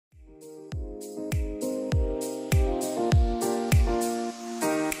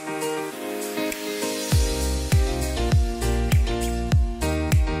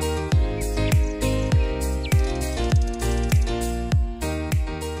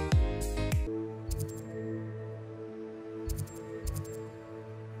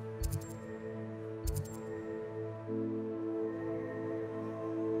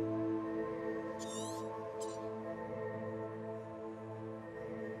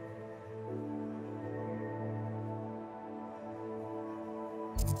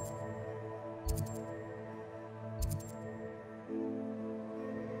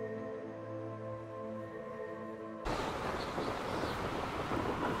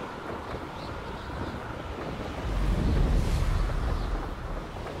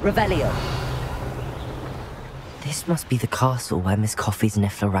Revelio. This must be the castle where Miss Coffee's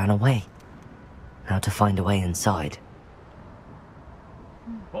Niffler ran away. Now to find a way inside.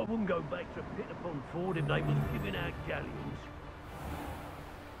 I wouldn't go back to Pit upon Ford if they was giving out galleons.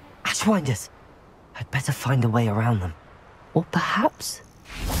 Ashwinders! I'd better find a way around them. Or perhaps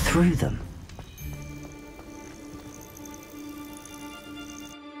through them.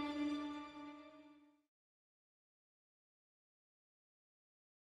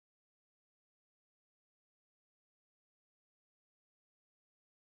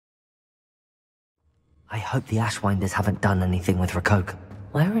 I hope the Ashwinders haven't done anything with Rakoke.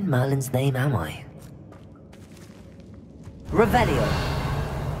 Where in Merlin's name am I? Revelio.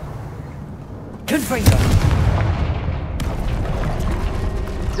 Confringo.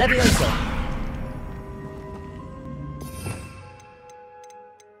 Levioso.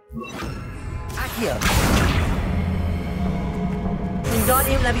 Accio.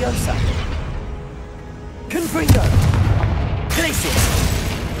 Wingardium Leviosa. Confringo. Glacius.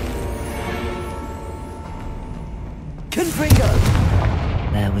 Confringo!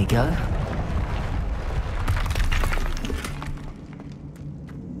 There we go.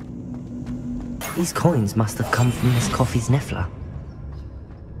 These coins must have come from Miss Coffee's Niffler.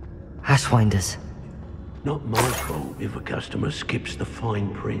 Ashwinders. Not my fault if a customer skips the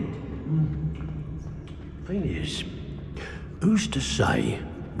fine print. Thing is, who's to say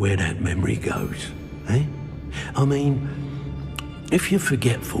where that memory goes, eh? I mean, if you're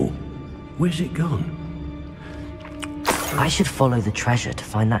forgetful, where's it gone? I should follow the treasure to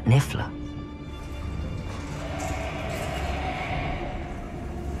find that Niffler.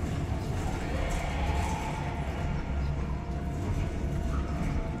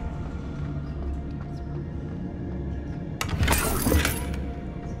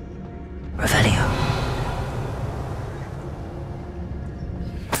 Revelio.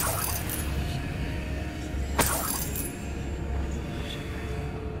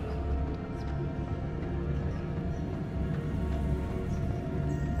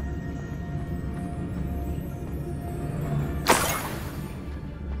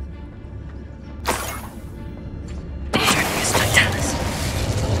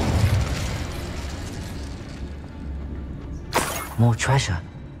 More treasure.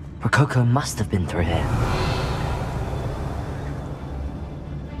 Rococo must have been through here.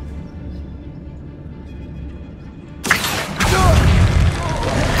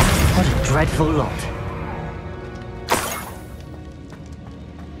 What a dreadful lot.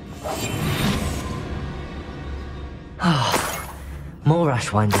 Ah, more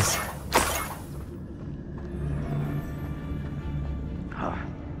Ashwinders. Oh,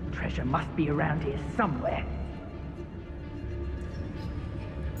 treasure must be around here somewhere.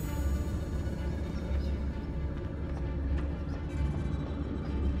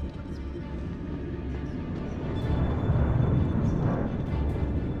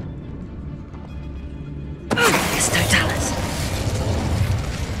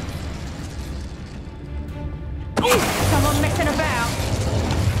 Someone messing about.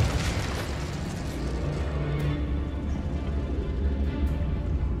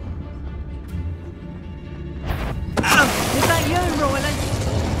 Is that you, Royland?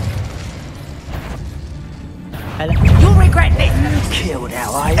 Hello? You'll regret this. Killed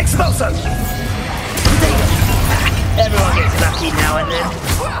our eye. Expulso! Everyone gets lucky now and then.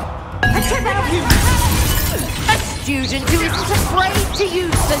 A student who isn't afraid to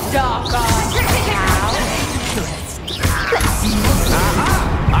use the dark arts. Aha!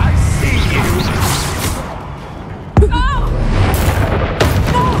 I see you!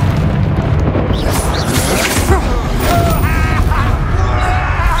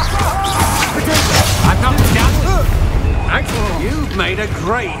 I'm not done. Actually, you've made a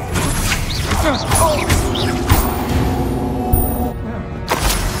great.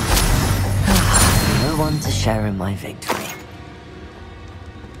 No one to share in my victory.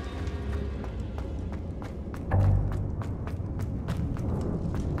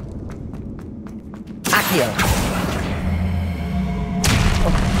 Accio.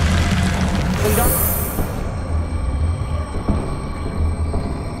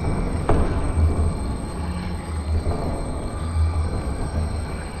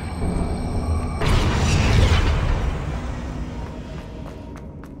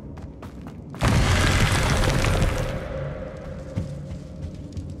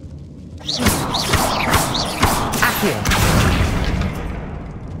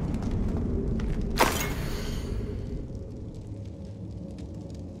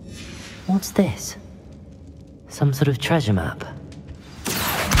 What's this? Some sort of treasure map.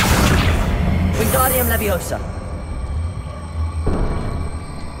 Wingardium Leviosa.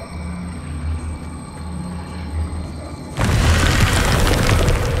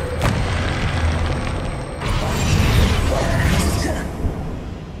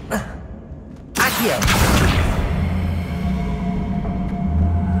 here.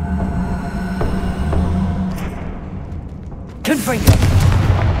 Confringo.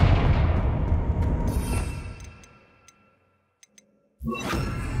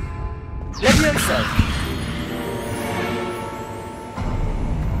 Levioso.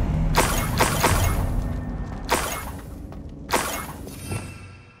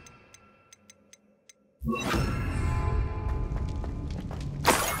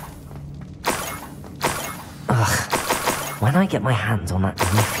 Ugh. When I get my hands on that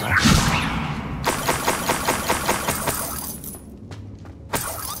leaflet.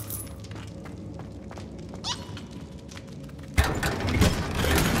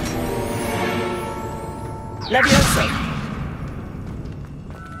 Levioso.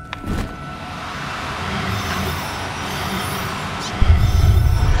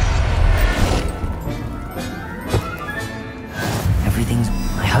 Everything's...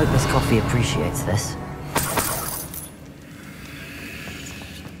 I hope Miss Coffee appreciates this.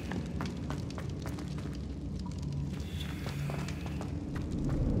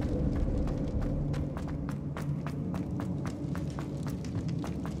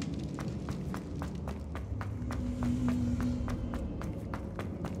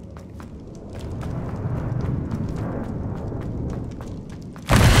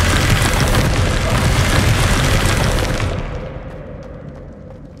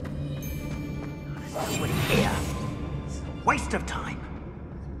 Here. Waste of time.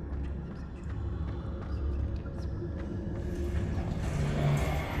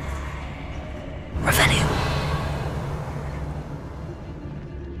 Radeon.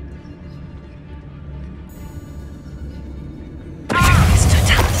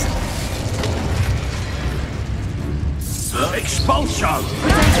 Expulsion!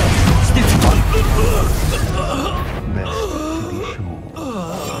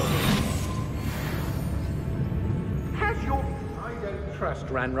 I don't trust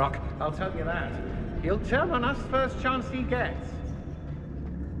Ranrock, I'll tell you that. He'll turn on us first chance he gets.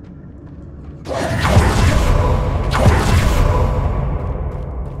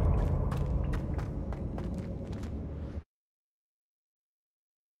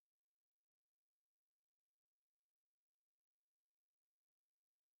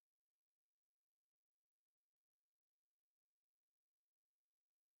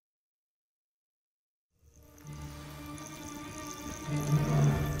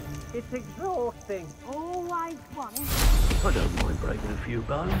 It's exhausting. Always one. I don't mind breaking a few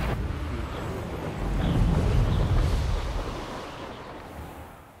bones.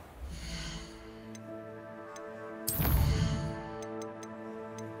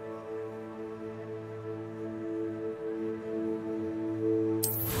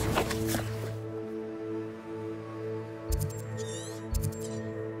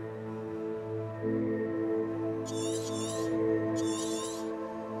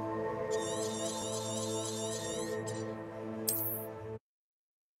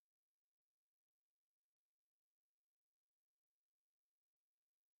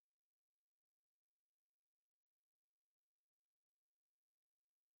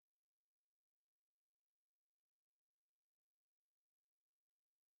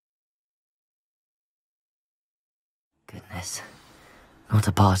 Goodness. Not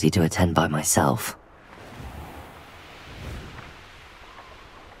a party to attend by myself.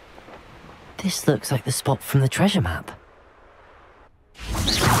 This looks like the spot from the treasure map.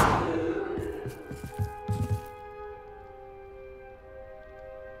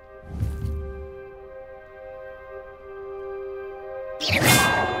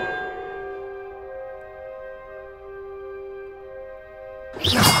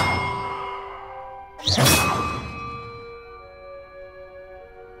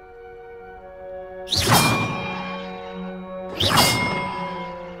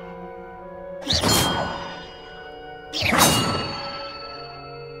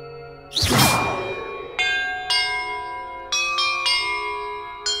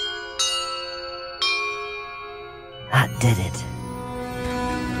 That did it.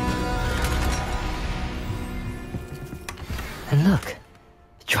 And look,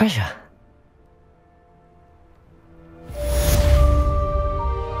 the treasure.